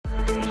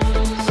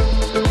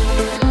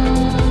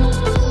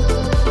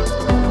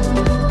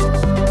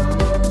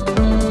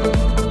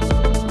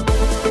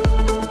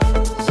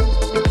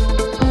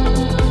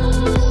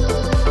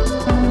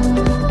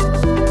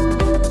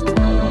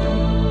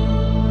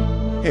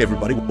Hey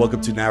everybody,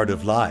 welcome to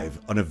Narrative Live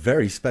on a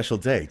very special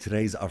day.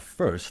 Today's our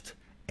first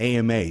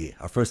AMA,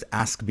 our first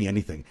Ask Me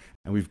Anything.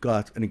 And we've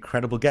got an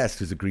incredible guest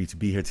who's agreed to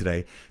be here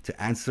today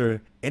to answer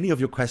any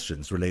of your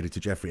questions related to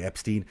Jeffrey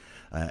Epstein.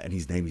 And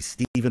his name is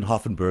Stephen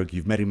Hoffenberg.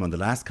 You've met him on the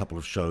last couple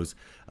of shows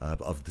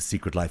of The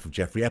Secret Life of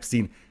Jeffrey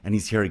Epstein, and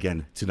he's here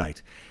again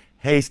tonight.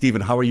 Hey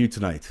Stephen, how are you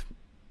tonight?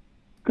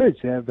 Good,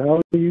 Sam. How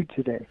are you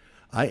today?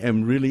 I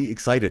am really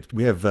excited.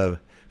 We have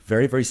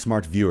very, very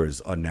smart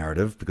viewers on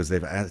Narrative because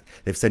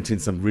they've sent in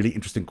some really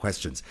interesting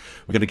questions.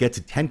 We're going to get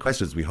to 10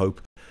 questions, we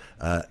hope,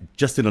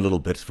 just in a little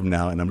bit from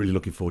now, and I'm really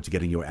looking forward to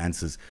getting your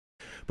answers.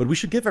 But we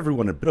should give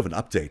everyone a bit of an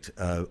update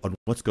on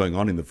what's going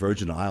on in the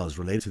Virgin Islands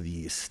related to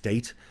the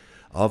estate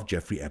of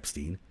Jeffrey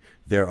Epstein.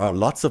 There are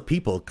lots of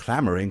people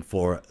clamoring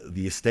for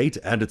the estate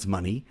and its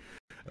money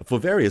for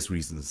various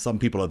reasons. Some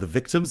people are the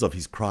victims of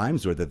his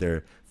crimes, whether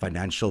they're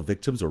financial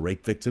victims or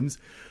rape victims.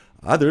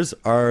 Others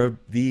are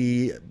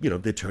the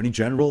Attorney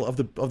General of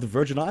the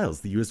Virgin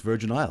Isles, the U.S.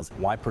 Virgin Isles.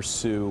 Why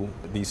pursue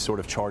these sort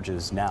of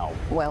charges now?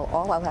 Well,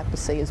 all I'll have to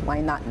say is why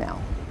not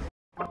now?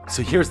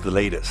 So here's the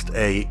latest.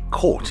 A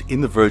court in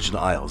the Virgin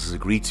Isles has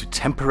agreed to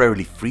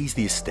temporarily freeze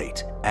the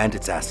estate and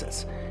its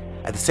assets.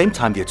 At the same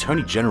time, the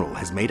Attorney General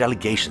has made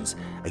allegations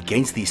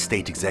against the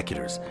estate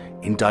executors,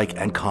 Indike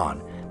and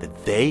Khan,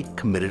 that they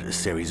committed a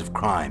series of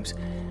crimes.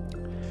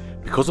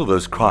 Because of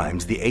those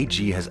crimes, the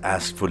AG has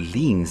asked for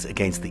liens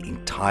against the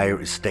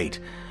entire estate.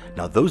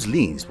 Now, those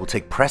liens will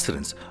take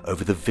precedence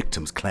over the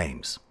victim's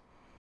claims.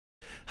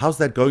 How's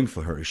that going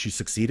for her? Is she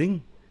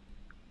succeeding?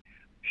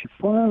 She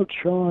filed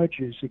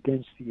charges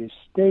against the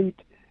estate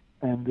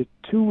and the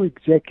two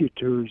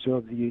executors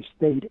of the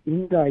estate,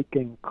 Indike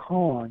and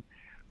Khan,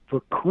 for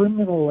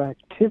criminal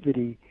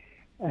activity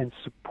and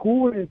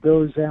supported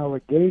those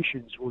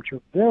allegations, which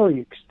are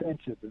very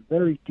extensive and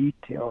very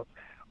detailed,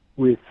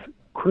 with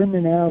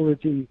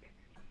criminality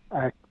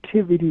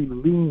activity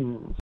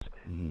liens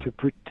to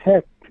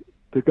protect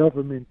the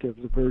government of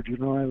the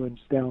Virgin Islands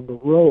down the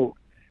road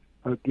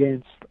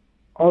against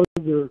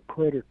other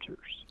creditors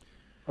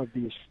of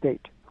the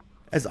estate.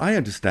 As I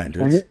understand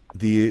it,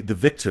 the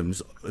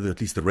victims,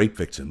 at least the rape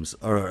victims,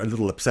 are a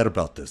little upset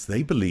about this.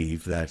 They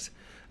believe that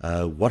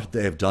what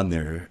they have done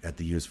there at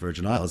the U.S.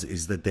 Virgin Isles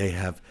is that they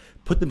have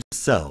put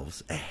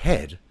themselves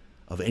ahead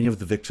of any of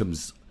the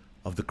victims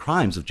of the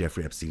crimes of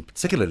Jeffrey Epstein,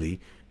 particularly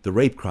the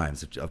rape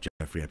crimes of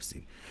Jeffrey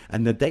Epstein,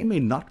 and that they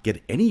may not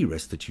get any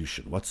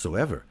restitution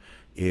whatsoever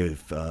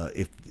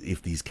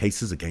if these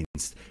cases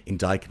against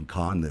Indike and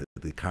Khan,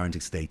 the current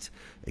estate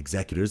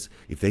executors,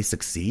 if they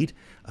succeed,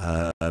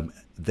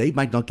 they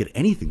might not get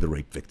anything, the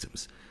rape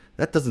victims.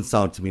 That doesn't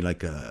sound to me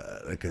like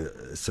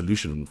a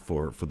solution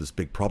for this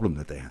big problem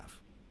that they have.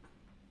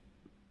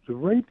 The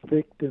rape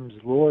victims'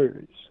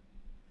 lawyers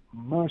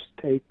must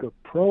take a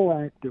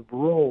proactive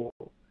role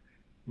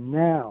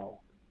now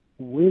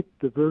with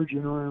the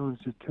Virgin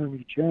Islands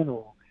Attorney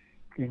General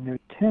in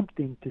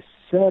attempting to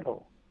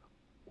settle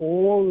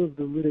all of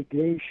the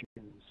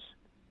litigations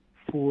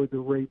for the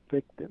rape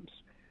victims.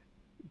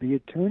 The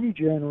Attorney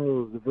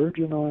General of the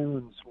Virgin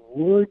Islands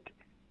would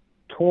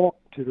talk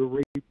to the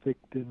rape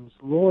victims'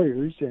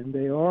 lawyers, and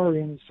they are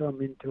in some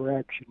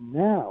interaction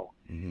now,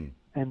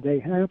 and they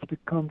have to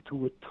come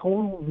to a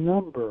total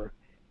number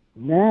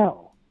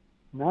now,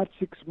 not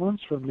 6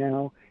 months from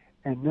now,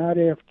 and not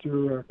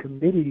after a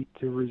committee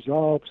to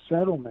resolve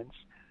settlements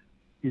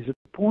is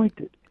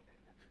appointed.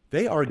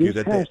 They argue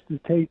this that has to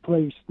take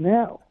place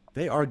now.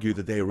 They argue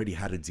that they already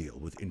had a deal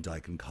with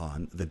Indike and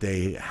Khan, that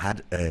they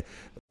had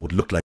what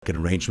looked like an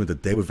arrangement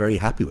that they were very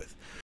happy with.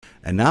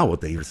 And now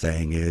what they are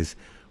saying is,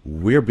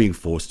 we're being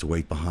forced to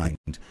wait behind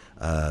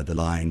the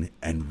line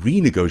and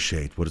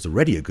renegotiate what is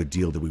already a good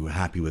deal that we were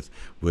happy with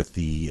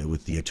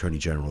the Attorney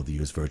General of the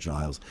U.S. Virgin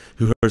Isles,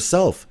 who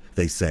herself,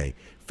 they say,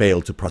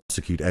 failed to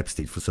prosecute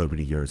Epstein for so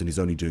many years, and he's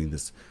only doing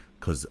this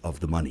because of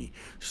the money.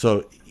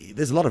 So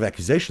there's a lot of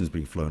accusations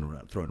being thrown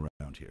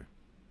around here.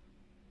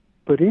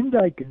 But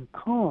Indike and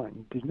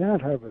Khan did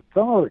not have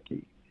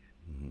authority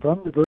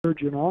from the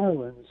Virgin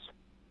Islands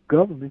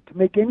government to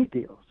make any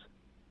deals,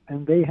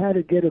 and they had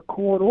to get a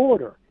court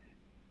order,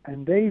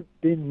 and they've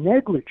been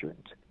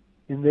negligent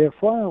in their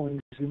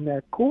filings in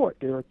that court.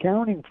 Their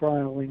accounting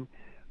filing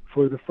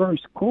for the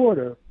first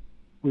quarter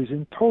was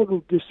in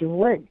total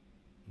disarray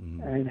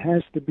and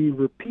has to be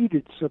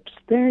repeated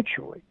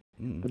substantially.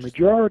 The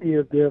majority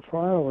of their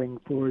filing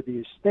for the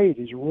estate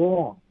is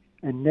wrong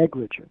and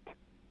negligent.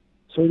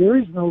 So there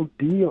is no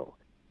deal.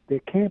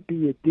 There can't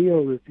be a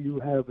deal if you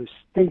have a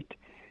state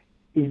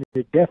in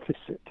a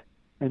deficit.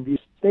 And the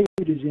estate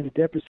is in a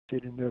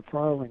deficit in their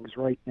filings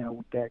right now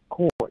with that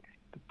court,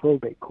 the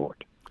probate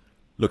court.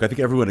 Look, I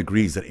think everyone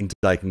agrees that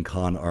Indike and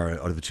Khan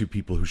are the two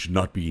people who should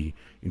not be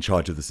in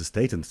charge of this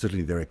estate, and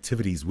certainly their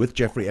activities with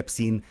Jeffrey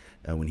Epstein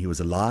when he was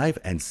alive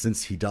and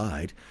since he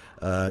died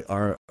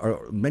are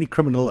many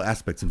criminal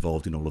aspects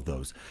involved in all of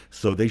those.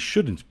 So they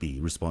shouldn't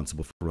be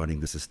responsible for running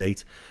this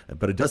estate.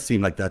 But it does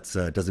seem like that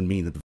doesn't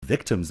mean that the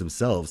victims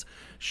themselves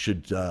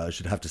should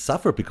have to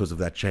suffer because of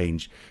that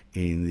change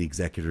in the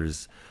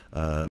executors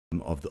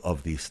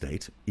of the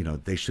estate. You know,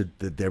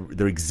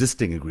 their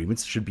existing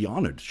agreements should be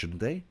honored, shouldn't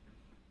they?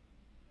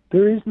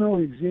 There is no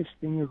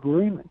existing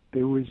agreement.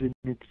 There was an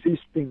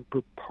existing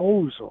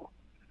proposal.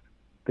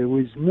 There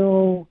was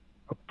no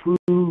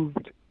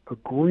approved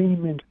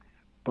agreement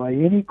by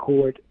any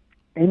court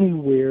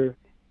anywhere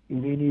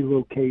in any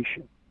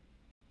location.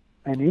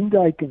 And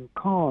Indike and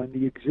Khan,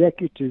 the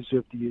executors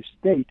of the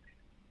estate,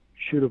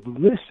 should have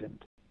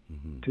listened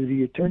to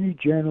the Attorney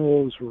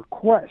General's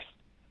request,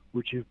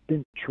 which have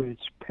been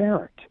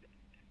transparent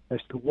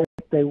as to what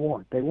they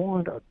want. They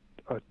want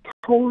a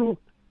total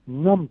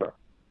number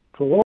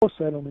for all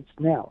settlements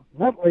now,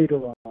 not later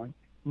on,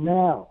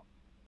 now,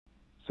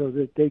 so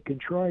that they can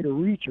try to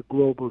reach a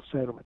global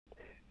settlement.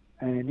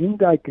 And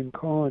Indike and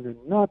Khan are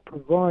not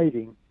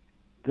providing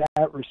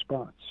that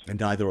response. And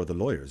neither are the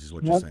lawyers, is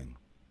what you're saying.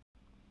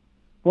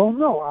 Well,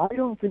 no, I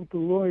don't think the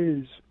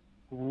lawyers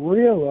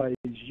realize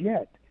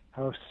yet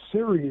how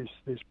serious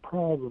this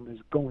problem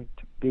is going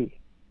to be.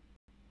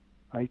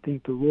 I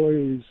think the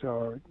lawyers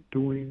are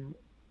doing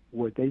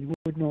what they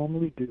would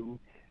normally do,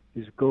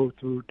 is go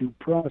through due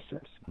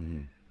process.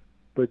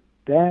 But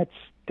that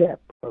step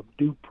of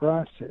due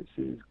process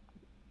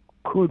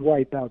could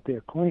wipe out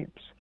their claims.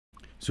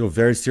 So a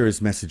very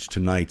serious message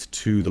tonight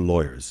to the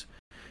lawyers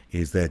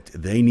is that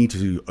they need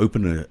to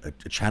open a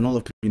channel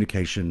of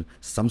communication,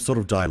 some sort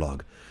of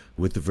dialogue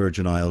with the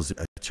Virgin Isles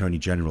Attorney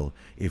General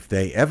if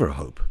they ever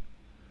hope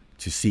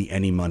to see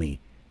any money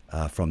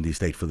from the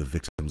estate for the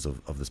victims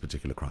of this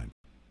particular crime.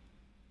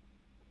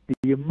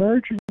 The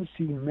emergency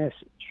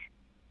message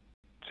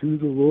to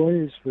the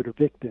lawyers for the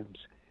victims: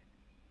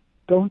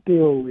 don't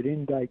deal with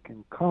Indike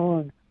and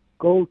Khan.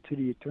 Go to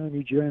the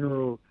Attorney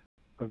General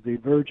of the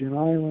Virgin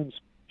Islands.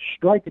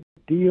 Strike a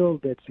deal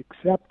that's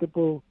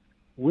acceptable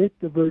with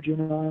the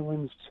Virgin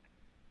Islands,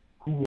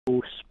 who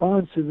will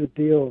sponsor the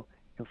deal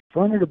in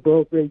front of the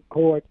probate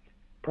court,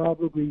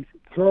 probably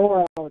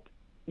throw out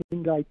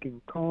Indike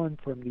and Khan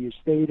from the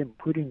estate and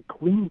put in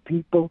clean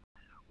people,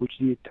 which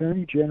the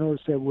Attorney General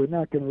said, we're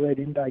not going to let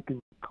Indike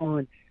and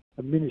Khan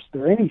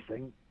administer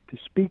anything to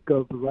speak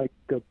of, like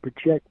a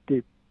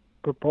projected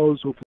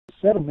proposal for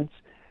settlements.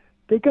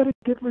 They got to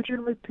get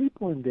legitimate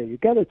people in there. You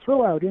got to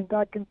throw out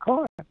Indike and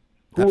Khan,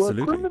 who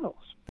Absolutely. are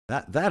criminals.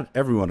 That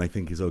everyone, I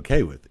think, is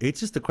okay with. It's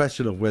just a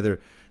question of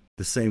whether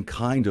the same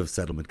kind of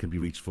settlement can be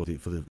reached for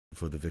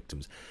the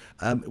victims.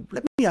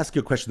 Let me ask you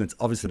a question that's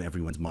obviously in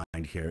everyone's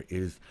mind here: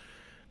 is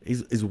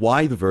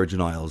why the Virgin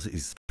Isles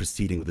is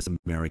proceeding with this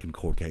American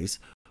court case?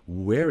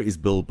 Where is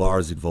Bill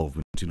Barr's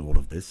involvement in all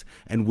of this?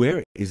 And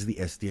where is the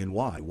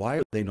SDNY? Why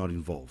are they not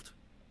involved?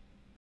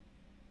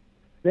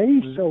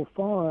 They so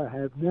far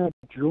have not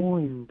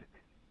joined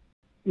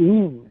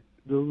in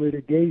the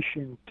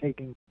litigation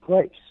taking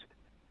place.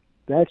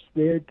 That's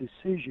their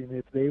decision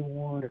if they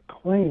want to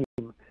claim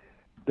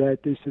that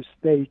this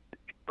estate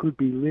could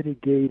be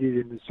litigated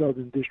in the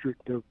Southern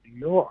District of New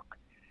York.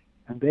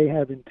 And they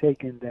haven't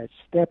taken that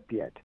step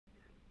yet.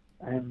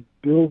 And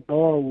Bill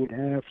Barr would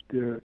have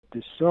to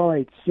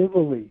decide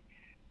civilly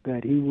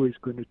that he was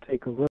going to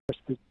take a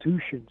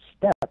restitution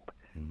step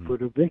for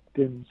the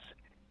victims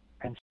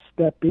and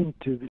step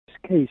into this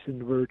case in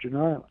the Virgin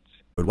Islands.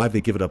 But why have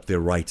they given up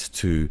their rights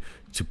to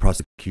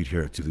prosecute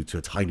here to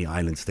a tiny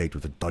island state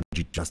with a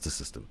dodgy justice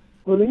system?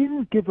 Well, they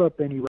didn't give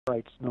up any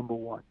rights, number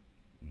one.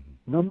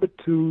 Number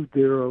two,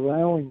 they're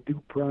allowing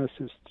due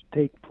process to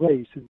take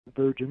place in the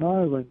Virgin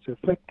Islands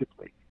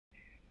effectively.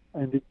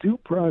 And the due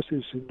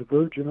process in the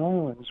Virgin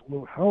Islands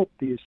will help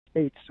the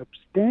estate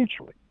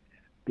substantially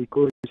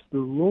because the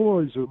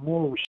laws are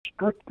more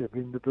restrictive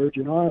in the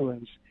Virgin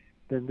Islands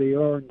than they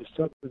are in the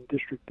Southern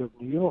District of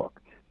New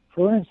York.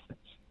 For instance,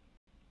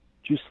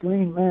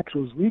 Ghislaine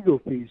Maxwell's legal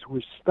fees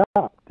were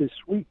stopped this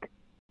week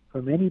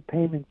from any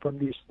payment from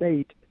the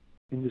estate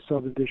in the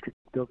Southern District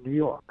of New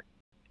York.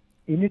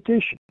 In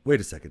addition...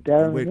 Wait a second.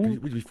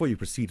 Before you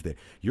proceed there,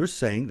 you're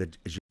saying that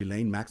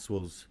Ghislaine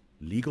Maxwell's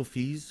legal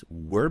fees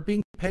were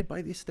being paid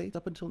by the estate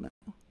up until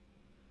now?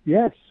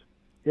 Yes.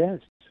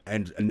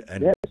 And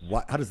yes.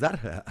 How does that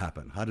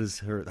happen? How does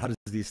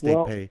the estate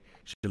pay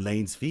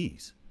Ghislaine's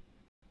fees?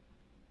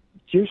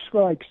 Just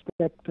like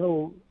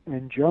Steptoe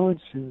and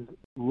Johnson's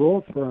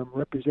law firm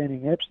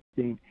representing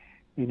Epstein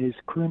in his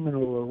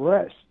criminal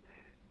arrest,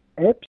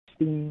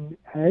 Epstein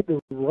had the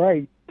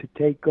right to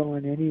take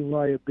on any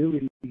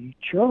liability he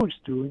chose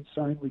to and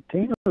sign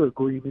retainer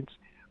agreements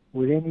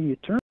with any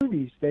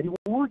attorneys that he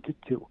wanted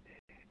to.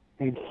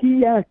 And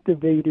he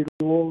activated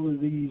all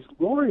of these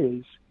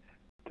lawyers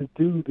to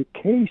do the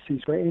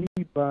cases for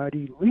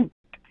anybody linked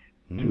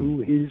to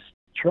his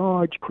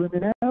charged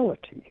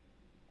criminality.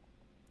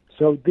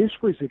 So this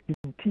was a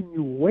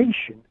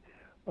continuation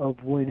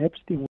of when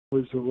Epstein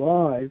was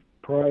alive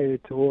prior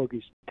to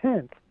August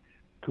 10th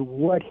to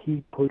what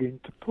he put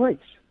into place.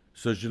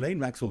 So Ghislaine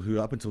Maxwell, who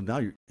up until now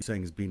you're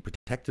saying has been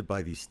protected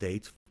by the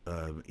state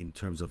in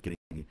terms of getting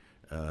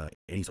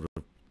any sort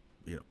of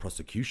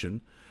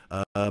prosecution,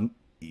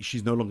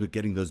 she's no longer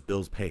getting those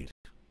bills paid.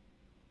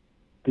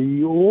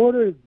 The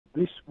order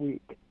this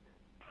week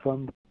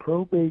from the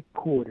probate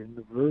court in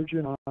the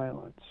Virgin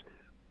Islands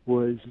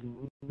was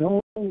no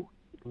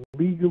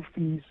legal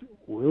fees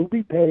will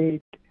be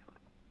paid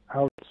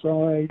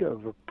outside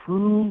of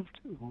approved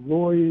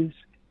lawyers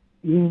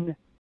in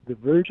the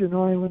Virgin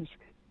Islands,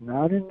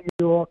 not in New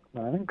York,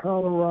 not in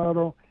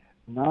Colorado,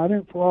 not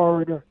in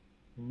Florida.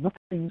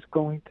 Nothing's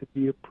going to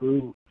be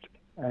approved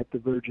at the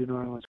Virgin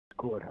Islands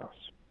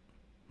courthouse.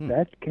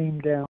 That came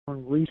down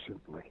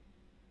recently.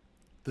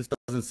 This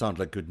doesn't sound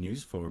like good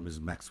news for Ms.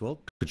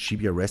 Maxwell. Could she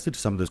be arrested for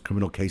some of those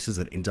criminal cases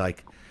that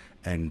Indyke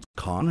and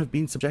Khan have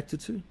been subjected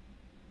to?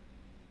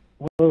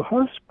 Well,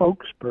 her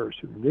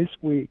spokesperson this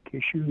week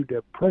issued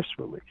a press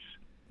release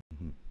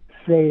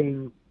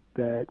saying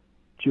that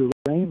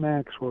Ghislaine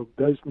Maxwell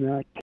does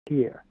not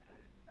care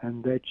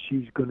and that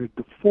she's going to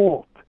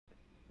default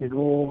in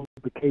all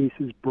the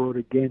cases brought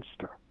against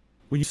her.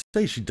 When you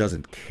say she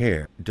doesn't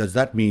care, does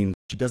that mean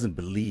she doesn't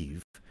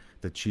believe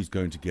that she's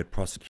going to get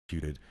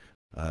prosecuted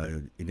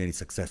in any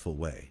successful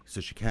way?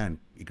 So she can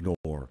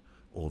ignore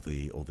all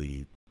the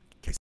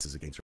cases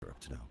against her up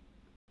to now.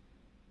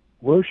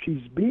 Well,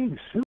 she's being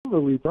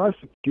civilly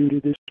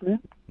prosecuted this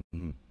minute,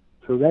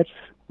 so that's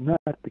not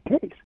the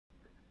case.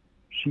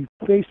 She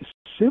faces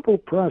civil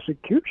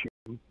prosecution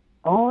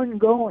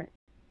ongoing,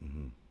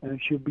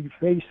 and she'll be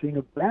facing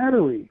a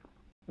battery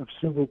of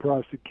civil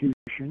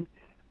prosecution,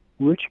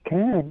 which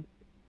can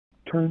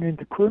turn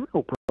into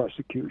criminal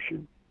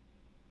prosecution.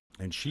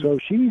 And so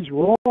she's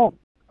wrong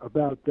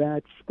about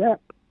that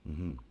step.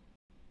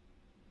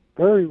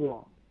 Very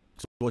wrong.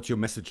 So what's your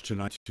message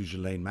tonight to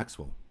Ghislaine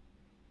Maxwell?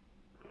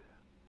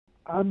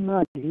 I'm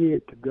not here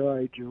to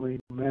guide Ghislaine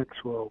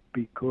Maxwell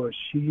because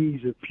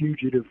she's a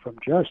fugitive from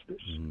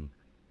justice.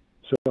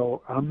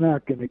 So I'm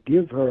not going to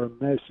give her a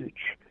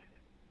message.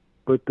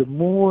 But the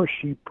more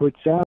she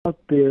puts out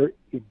there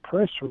in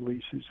press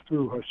releases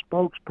through her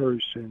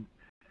spokesperson,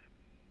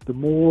 the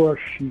more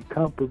she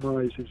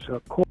compromises her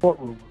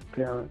courtroom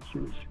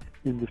appearances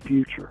in the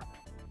future.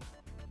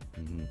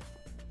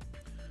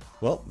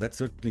 Well, that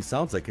certainly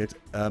sounds like it.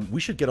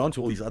 We should get on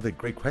to all these other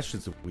great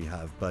questions that we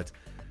have, but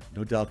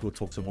no doubt we'll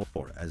talk some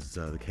more as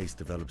the case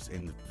develops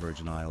in the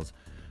Virgin Isles.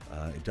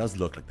 It does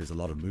look like there's a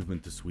lot of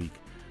movement this week,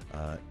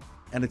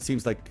 and it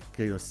seems like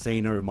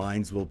saner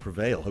minds will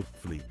prevail,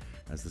 hopefully,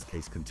 as this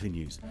case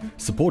continues.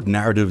 Support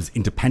Narrative's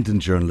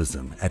independent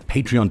journalism at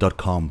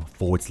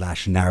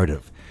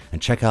patreon.com/narrative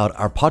and check out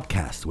our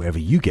podcast wherever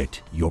you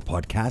get your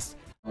podcasts.